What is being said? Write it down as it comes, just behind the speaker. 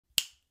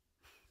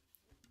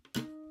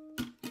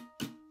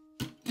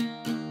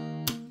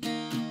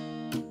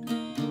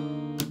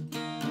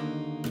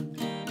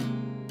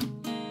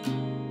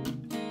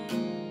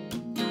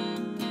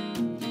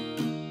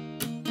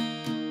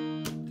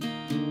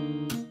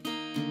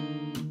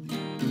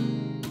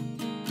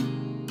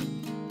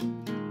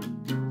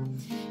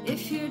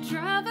If you're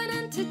driving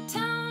into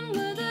town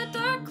with a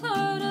dark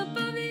cloud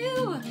above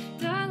you,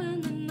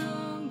 dialing the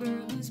number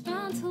who's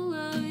bound to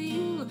love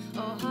you.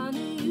 Oh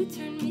honey, you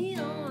turn me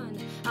on.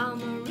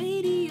 I'm a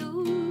radio,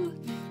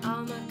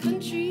 I'm a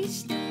country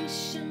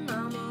station,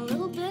 I'm a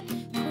little bit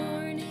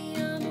corny,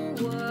 I'm a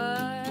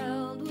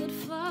wildwood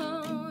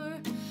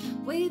flower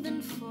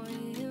waving for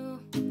you,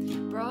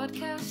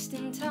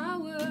 broadcasting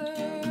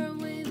tower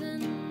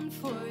waving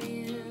for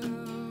you.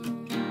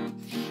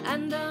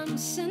 And I'm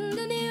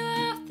sending you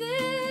out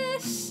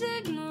this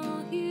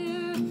signal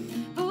here,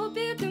 hope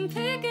you can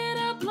pick it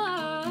up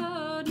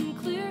loud and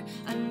clear.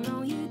 I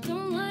know you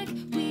don't like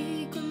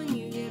weak women,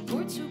 you get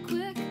bored so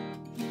quick,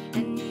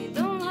 and you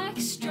don't like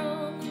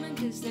strong women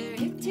cause they're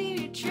hip to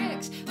your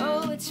tricks.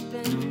 Oh, it's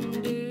been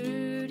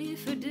dirty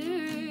for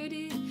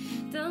dirty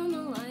down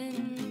the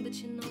line, but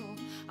you know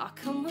I'll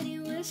come when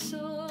you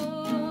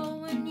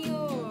whistle, when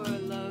you're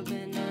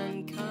loving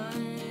and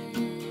kind.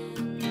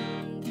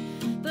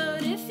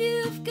 But if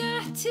you've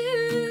got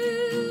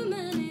too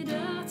many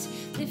dots,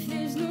 if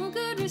there's no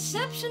good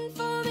reception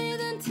for me,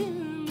 then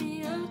tune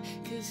me out.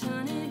 Cause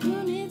honey,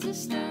 who needs a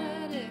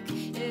static?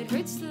 It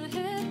hurts the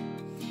head,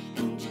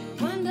 and you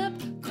wind up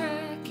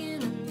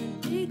cracking, and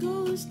the day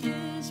goes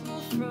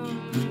dismal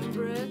from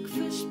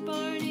breakfast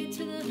party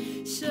to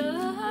the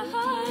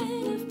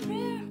side of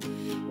prayer.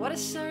 What a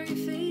sorry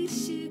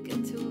face you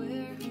get to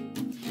wear.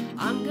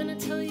 I'm gonna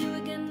tell you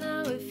again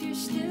now if you're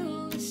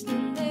still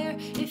listening there.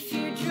 If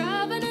you're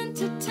driving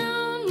into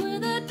town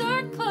with a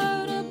dark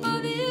cloud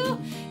above you,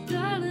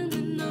 dialing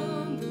the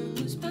number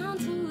who's bound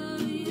to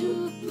love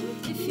you.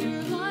 If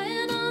you're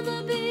lying on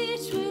the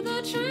beach with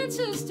a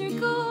transistor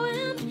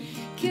going,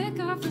 kick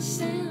off the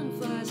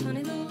sandflies,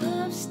 honey, the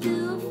love's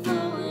still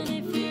flowing.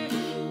 If your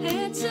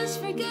head says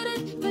forget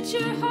it, but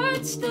your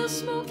heart's still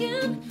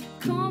smoking,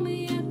 call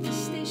me at the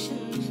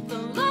station. The